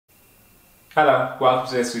Hello, welcome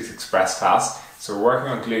to this week's Express class. So we're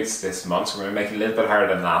working on glutes this month, so we're going to make it a little bit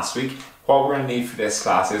harder than last week. What we're going to need for this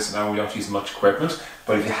class is, now we don't use much equipment,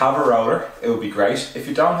 but if you have a roller, it would be great. If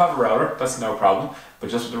you don't have a roller, that's no problem, but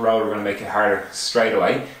just with the roller we're going to make it harder straight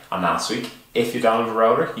away on last week. If you don't have a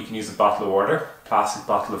roller, you can use a bottle of water, plastic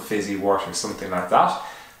bottle of fizzy water, something like that,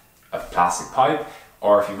 a plastic pipe,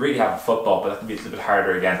 or if you really have a football, but that can be a little bit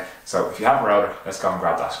harder again. So if you have a roller, let's go and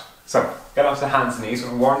grab that. So, get onto the hands and knees. We're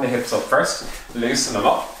going to warm the hips up first, loosen them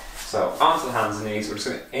up. So, onto the hands and knees, we're just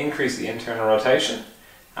going to increase the internal rotation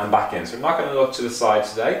and back in. So, we're not going to look to the side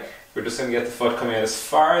today. We're just going to get the foot coming out as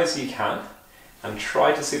far as you can and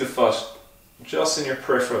try to see the foot just in your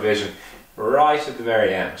peripheral vision, right at the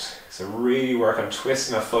very end. So, really work on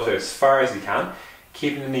twisting that foot out as far as you can,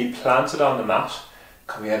 keeping the knee planted on the mat,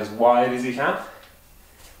 coming out as wide as you can.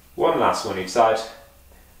 One last one each side.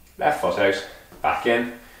 Left foot out, back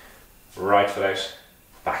in. Right foot out,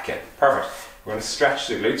 back in. Perfect. We're going to stretch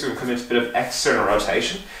the glutes. We're going to come into a bit of external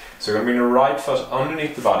rotation. So we're going to bring the right foot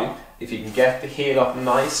underneath the body. If you can get the heel up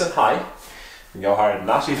nice and high, you can go higher than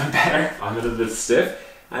that, even better. I'm a little bit stiff.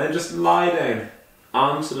 And then just lie down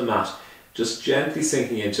onto the mat, just gently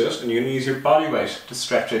sinking into it. And you're going to use your body weight to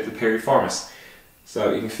stretch out the piriformis.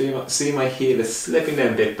 So you can see my heel is slipping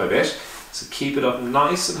down bit by bit. So keep it up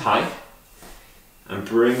nice and high. And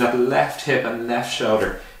bring that left hip and left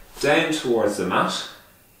shoulder down towards the mat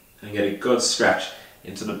and get a good stretch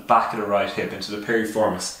into the back of the right hip, into the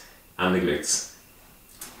piriformis and the glutes.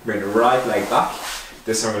 Bring the right leg back.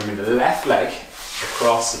 This time we're going to bring the left leg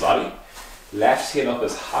across the body. Left heel up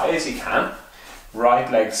as high as you can.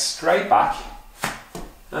 Right leg straight back.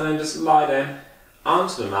 And then just lie down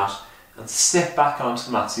onto the mat and sit back onto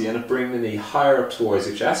the mat. So you end up bringing the knee higher up towards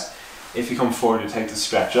your chest. If you come forward, you take the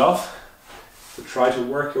stretch off. So try to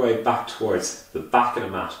work your way back towards the back of the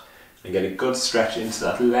mat and get a good stretch into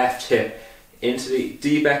that left hip, into the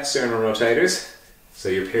deep external rotators, so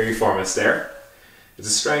your piriformis there. It's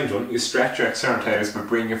a strange one. You stretch your external rotators but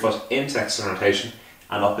bring your foot into external rotation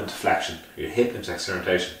and up into flexion, your hip into external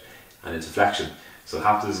rotation and into flexion. So what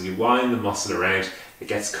happens is you wind the muscle around, it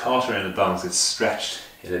gets caught around the bones, it's stretched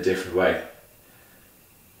in a different way.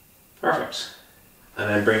 Perfect. And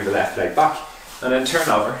then bring the left leg back and then turn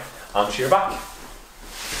over onto your back.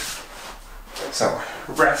 So,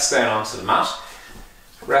 rest down onto the mat,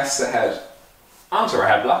 rest the head onto our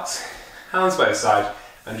head blocks, hands by the side,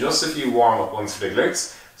 and just a few warm up ones for the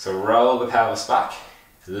glutes. So roll the pelvis back,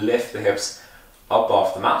 lift the hips up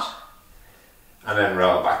off the mat, and then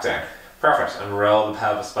roll back down. Perfect, and roll the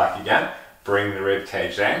pelvis back again, bring the rib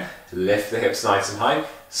cage down, lift the hips nice and high,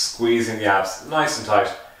 squeezing the abs nice and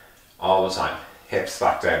tight all the time. Hips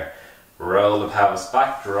back down. Roll the pelvis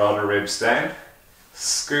back, draw the ribs down,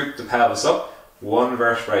 scoop the pelvis up, one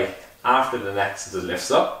vertebrae after the next as it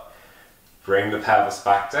lifts up. Bring the pelvis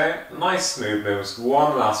back down, nice smooth moves,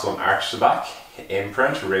 one last one, arch the back,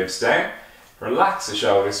 imprint, ribs down, relax the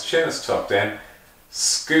shoulders, chin is tucked in,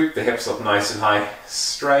 scoop the hips up nice and high,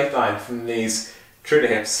 straight line from the knees through the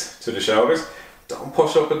hips to the shoulders. Don't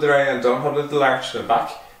push up at the very end, don't hold a little arch in the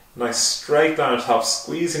back, nice straight line on top,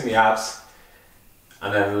 squeezing the abs,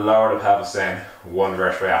 and then lower the pelvis down, one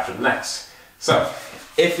vertebrae after the next. So,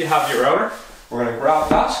 if you have your roller, we're going to grab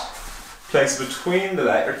that, place it between the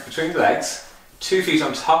legs, 2 feet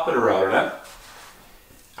on top of the roller now.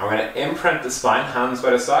 And we're going to imprint the spine, hands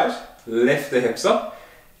by the side, lift the hips up,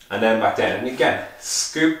 and then back down. And again,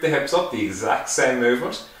 scoop the hips up, the exact same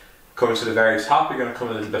movement. Coming to the very top, you're going to come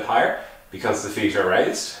a little bit higher because the feet are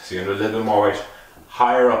raised. So you're going to do a little bit more weight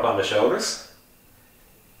higher up on the shoulders.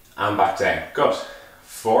 And back down. Good.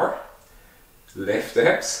 4. Lift the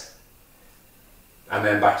hips. And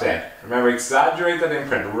then back down. Remember, exaggerate that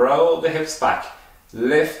imprint. Roll the hips back.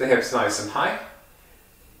 Lift the hips nice and high.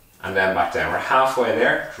 And then back down. We're halfway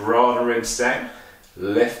there. Draw the ribs down.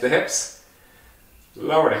 Lift the hips.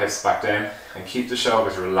 Lower the hips back down. And keep the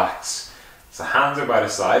shoulders relaxed. So hands are by the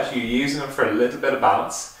side. You're using them for a little bit of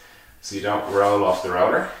balance, so you don't roll off the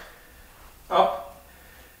roller. Up.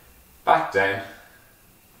 Back down.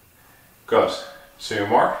 Good. 2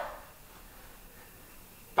 more.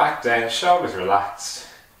 Back down, shoulders relaxed.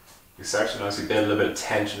 You start to notice you build a little bit of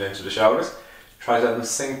tension into the shoulders. Try to let them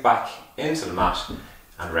sink back into the mat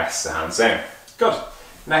and rest the hands down. Good.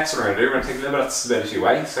 Next what we're going to do, we're going to take a little bit of stability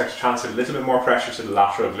away. Start to transfer a little bit more pressure to the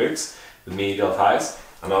lateral glutes, the medial thighs,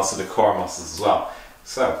 and also the core muscles as well.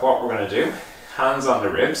 So what we're going to do, hands on the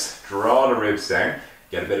ribs, draw the ribs down,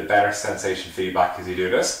 get a bit of better sensation feedback as you do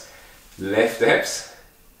this. Lift the hips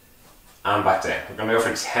and back down. We're going to go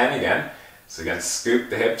for 10 again. So again, scoop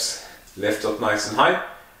the hips, lift up nice and high,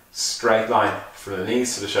 straight line from the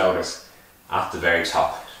knees to the shoulders at the very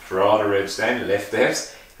top. Draw the ribs down, lift the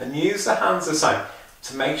hips, and use the hands this time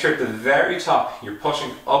to make sure at the very top you're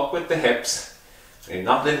pushing up with the hips and you're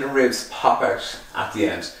not letting the ribs pop out at the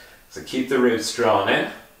end. So keep the ribs drawn in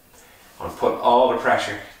and put all the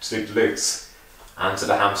pressure to the glutes and to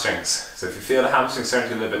the hamstrings. So if you feel the hamstrings starting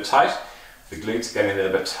to get a little bit tight, the glutes are getting a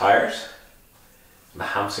little bit tired, and the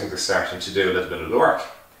hamstrings are starting to do a little bit of the work,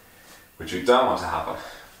 which we don't want to happen.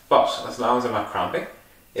 But as long as I'm not cramping,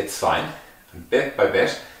 it's fine. And bit by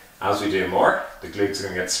bit, as we do more, the glutes are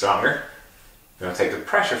going to get stronger. We're going to take the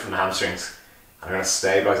pressure from the hamstrings and we're going to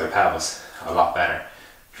stabilise our pelvis a lot better.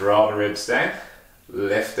 Draw the ribs down,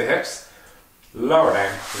 lift the hips, lower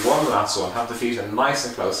down. One last one. Have the feet in nice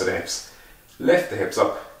and close to the hips. Lift the hips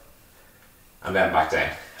up and then back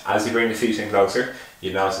down. As you bring the feet in closer,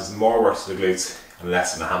 you notice there's more work to the glutes and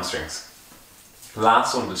less in the hamstrings.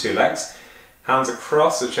 Last one, the two legs. Hands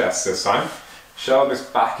across the chest this time. Shoulders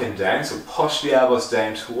back and down, so push the elbows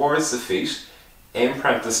down towards the feet.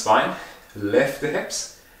 Imprint the spine. Lift the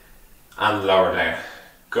hips and lower down.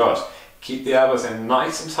 Good. Keep the elbows in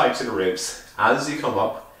nice and tight to the ribs as you come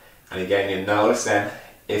up. And again, you notice then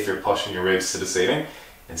if you're pushing your ribs to the ceiling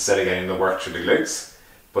instead of getting the work through the glutes.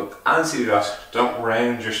 But as you do that, don't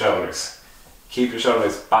round your shoulders. Keep your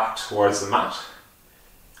shoulders back towards the mat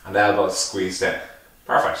and elbows squeezed in.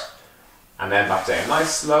 Perfect. And then back down.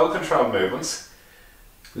 Nice slow controlled movements.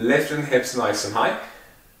 Lifting the hips nice and high.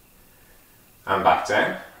 And back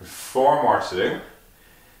down. 4 more to do.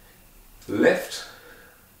 Lift.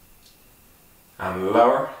 And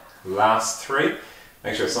lower. Last 3.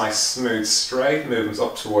 Make sure it's nice, smooth, straight movements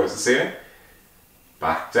up towards the ceiling.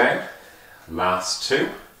 Back down. Last 2.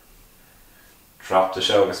 Drop the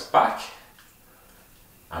shoulders back.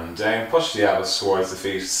 And down. Push the elbows towards the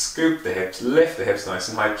feet. Scoop the hips. Lift the hips nice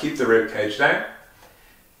and high. Keep the rib cage down.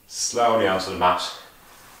 Slowly onto the mat.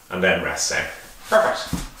 And then rest down.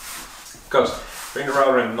 Perfect. Good. Bring the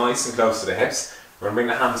roller in nice and close to the hips. We're going to bring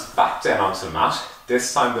the hands back down onto the mat.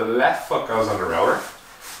 This time the left foot goes on the roller.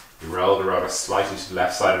 You roll the roller slightly to the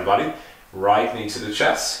left side of the body. Right knee to the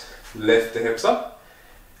chest. Lift the hips up.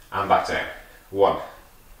 And back down. 1.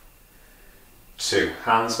 2.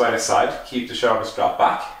 Hands by the side. Keep the shoulders dropped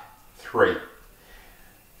back. 3.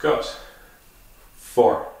 Good.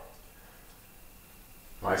 4.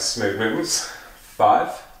 Nice smooth movements.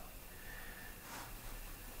 5.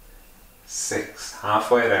 6,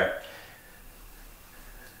 halfway there.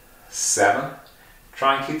 7.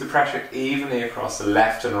 Try and keep the pressure evenly across the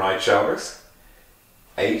left and right shoulders.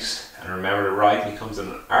 8, and remember the right knee comes in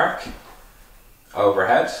an arc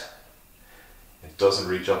overhead. It doesn't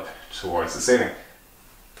reach up towards the ceiling.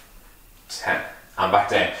 10, and back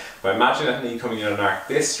down. By imagining that knee coming in an arc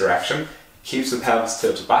this direction, keeps the pelvis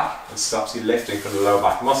tilted back and stops you lifting from the low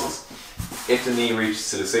back muscles. If the knee reaches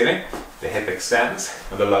to the ceiling, the hip extends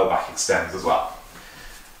and the low back extends as well.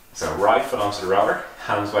 So right foot onto the roller,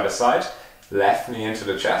 hands by the side, left knee into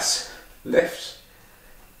the chest, lift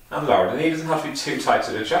and lower. The knee doesn't have to be too tight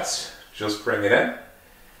to the chest, just bring it in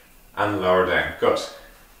and lower down. Good.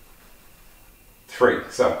 3.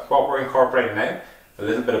 So what we're incorporating now, a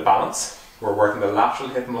little bit of balance. We're working the lateral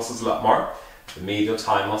hip muscles a lot more, the medial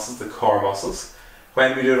thigh muscles, the core muscles.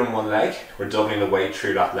 When we do it on one leg, we're doubling the weight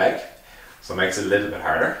through that leg, so it makes it a little bit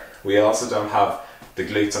harder. We also don't have the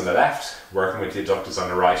glutes on the left, working with the adductors on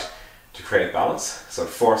the right to create balance, so it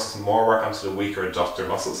forces more work onto the weaker adductor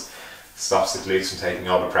muscles, stops the glutes from taking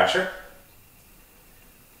all the pressure.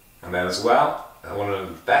 And then as well, one of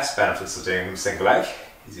the best benefits of doing single leg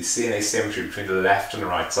is you see an asymmetry between the left and the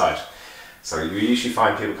right side. So you usually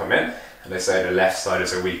find people come in and they say the left side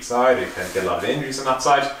is their weak side, they can get a lot of injuries on that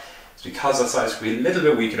side. It's because that side should be a little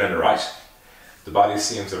bit weaker than the right. The body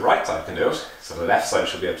assumes the right side can do it, so the left side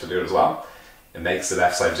should be able to do it as well. It makes the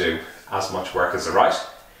left side do as much work as the right,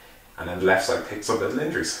 and then the left side picks up little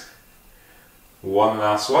injuries. 1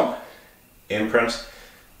 last one. Imprint.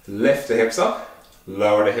 Lift the hips up,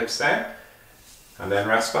 lower the hips down, and then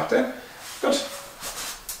rest back down. Good.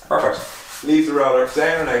 Perfect. Leave the roller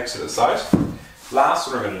down and out to the side. Last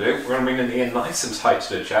one we're going to do, we're going to bring the knee in nice and tight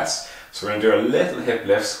to the chest. So we're going to do a little hip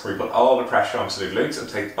lifts where we put all the pressure onto the glutes and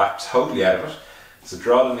take the back totally out of it. So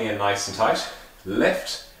draw the knee in nice and tight,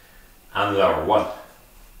 lift and lower. 1,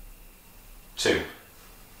 2,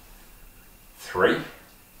 3,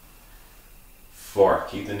 4.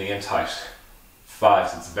 Keep the knee in tight. 5.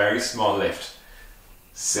 So it's a very small lift.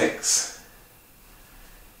 6,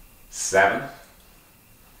 7,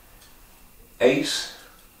 8,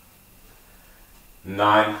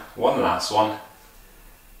 9. One last one.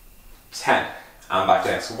 10, and back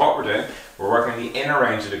down. So what we're doing, we're working the inner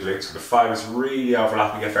range of the glutes where the fibers really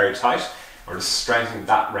overlap and get very tight. We're just strengthening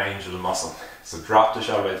that range of the muscle. So drop the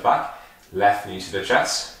shoulder blades back, left knee to the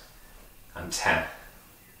chest, and 10,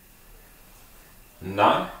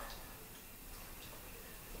 9,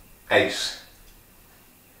 8,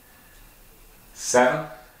 7,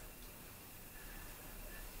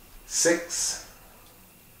 6,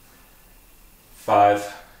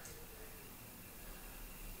 5,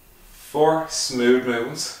 4, smooth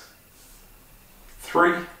movements,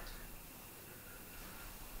 3,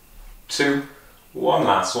 2, one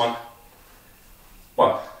last one,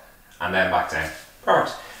 1, and then back down.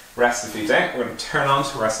 Perfect. Rest the feet down. We're going to turn on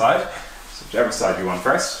to our side, so whichever side you want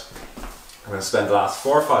first. We're going to spend the last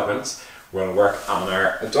 4 or 5 minutes. We're going to work on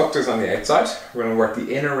our adductors on the outside. We're going to work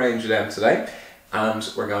the inner range of them today,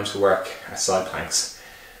 and we're going to work our side planks.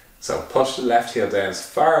 So push the left heel down as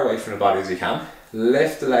far away from the body as you can.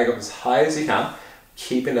 Lift the leg up as high as you can,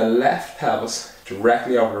 keeping the left pelvis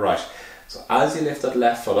directly over the right. So as you lift that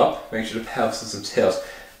left foot up, make sure the pelvis doesn't tilt.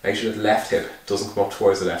 Make sure the left hip doesn't come up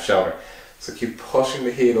towards the left shoulder. So keep pushing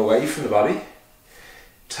the heel away from the body.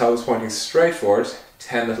 Toes pointing straight forward.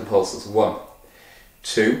 10 little pulses. 1,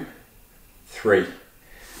 2, 3,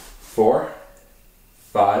 4,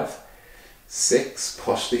 5, 6.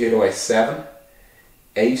 Push the heel away. 7,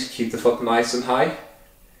 8. Keep the foot nice and high.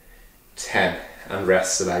 10. And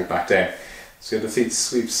rest the leg back down. So the feet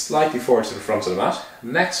sweep slightly forward to the front of the mat.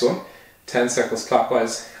 Next one, 10 circles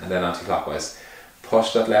clockwise and then anti-clockwise.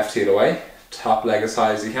 Push that left heel away, top leg as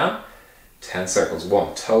high as you can. 10 circles.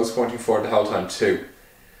 1, toes pointing forward the whole time. 2,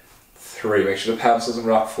 3, make sure the pelvis doesn't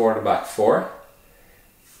rock forward and back. 4,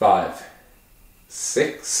 5,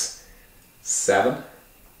 6, 7,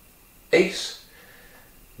 8,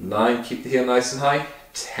 9, keep the heel nice and high.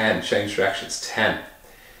 10, change directions. 10,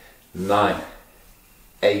 9,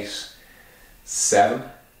 8, 7,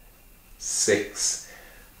 6,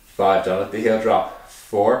 5, don't let the heel drop.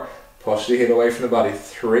 4, push the heel away from the body.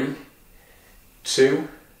 3, 2,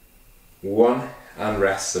 1, and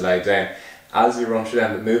rest the leg down. As you run through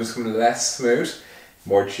them, the moves become less smooth,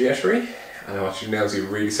 more jittery, and I want you to know as you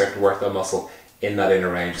really start to work that muscle in that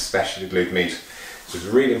inner range, especially the glute med. So it's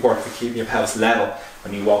really important for keeping your pelvis level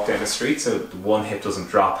when you walk down the street so the one hip doesn't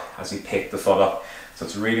drop as you pick the foot up. So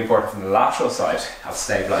it's really important from the lateral side of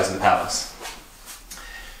stabilising the pelvis.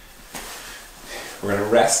 We're going to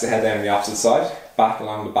rest the head down on the opposite side, back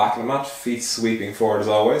along the back of the mat, feet sweeping forward as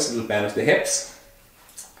always, a little bend at the hips.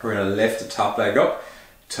 We're going to lift the top leg up,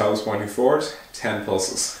 toes pointing forward, 10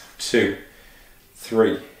 pulses. 2,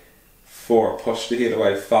 3, 4, push the heel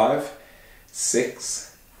away. 5,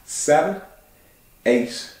 6, 7,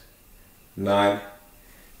 8, 9,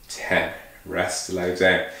 10. Rest the leg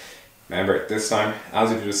down. Remember, this time,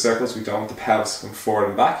 as we do the circles, we don't want the pelvis to come forward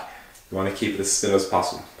and back. We want to keep it as still as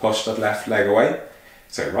possible. Push that left leg away.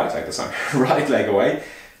 Sorry, right leg this time. Right leg away.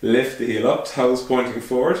 Lift the heel up, toes pointing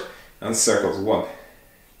forward, and circles. 1,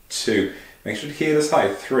 2. Make sure the heel is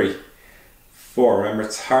high. 3, 4. Remember,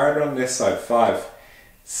 it's harder on this side. 5,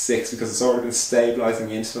 6, because it's already been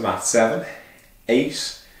stabilising into the mat. 7,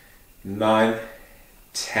 8, 9,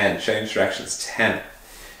 10. Change directions. 10,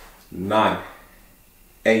 9,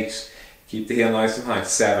 8. Keep the heel nice and high.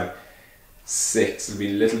 7, 6. It'll be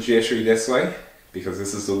a little jittery this way because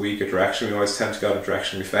this is the weaker direction. We always tend to go the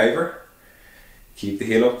direction we favour. Keep the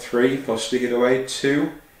heel up. 3. Push the heel away.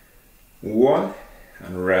 2, 1.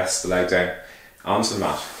 And rest the leg down onto the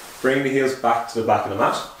mat. Bring the heels back to the back of the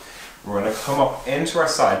mat. We're going to come up into our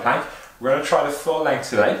side plank. We're going to try the full length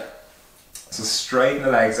today. So straighten the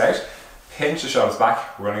legs out. Pinch the shoulders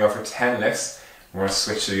back. We're going to go for 10 lifts. We're going to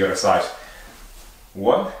switch to the other side.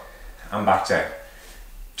 1 and back down.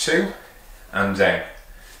 2 and down.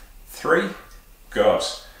 3, good.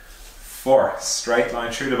 4, straight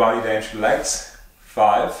line through the body down through the legs.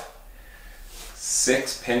 5,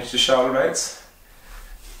 6, pinch the shoulder blades.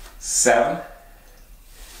 7,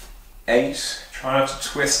 8, try not to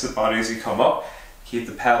twist the body as you come up. Keep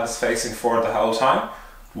the pelvis facing forward the whole time.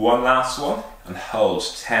 1 last one and hold.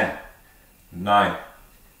 10, 9,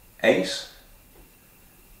 8,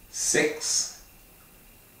 6,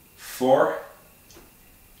 4,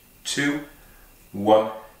 2,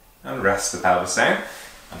 1, and rest the pelvis down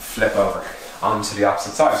and flip over onto the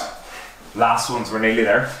opposite side. Last ones, we're nearly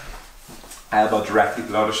there. Elbow directly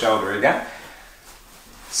below the shoulder again.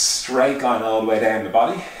 Straight line all the way down the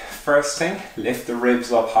body. First thing, lift the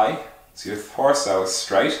ribs up high so your torso is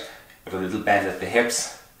straight with a little bend at the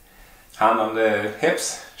hips. Hand on the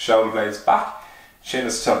hips, shoulder blades back, chin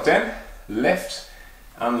is tucked in, lift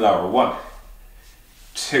and lower. 1,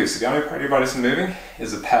 2, so the only part of your body that's moving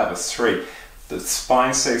is the pelvis. 3, the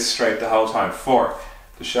spine stays straight the whole time. 4,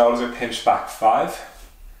 the shoulders are pinched back. 5,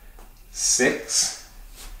 6,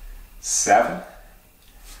 7,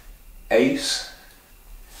 8,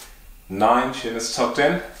 9, chin is tucked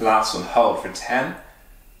in. Last one, hold for 10,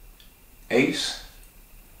 8,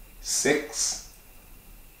 6,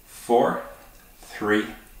 4, 3,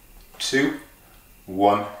 2,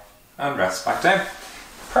 1, and rest back down.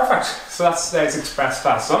 Perfect. So that's today's express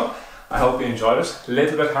class done. I hope you enjoyed it. A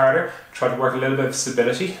little bit harder. Try to work a little bit of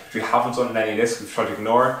stability. If you haven't done any of this, we've tried to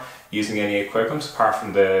ignore using any equipment apart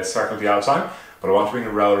from the circle the all time. But I want to bring a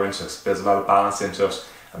roller into it. Builds a lot of balance into it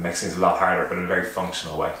and makes things a lot harder, but in a very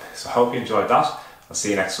functional way. So I hope you enjoyed that. I'll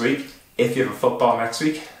see you next week. If you have a football next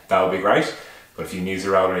week, that would be great. But if you can use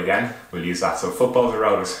a roller again, we'll use that. So footballs or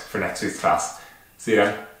rollers for next week's class. See you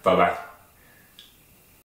then. Bye bye.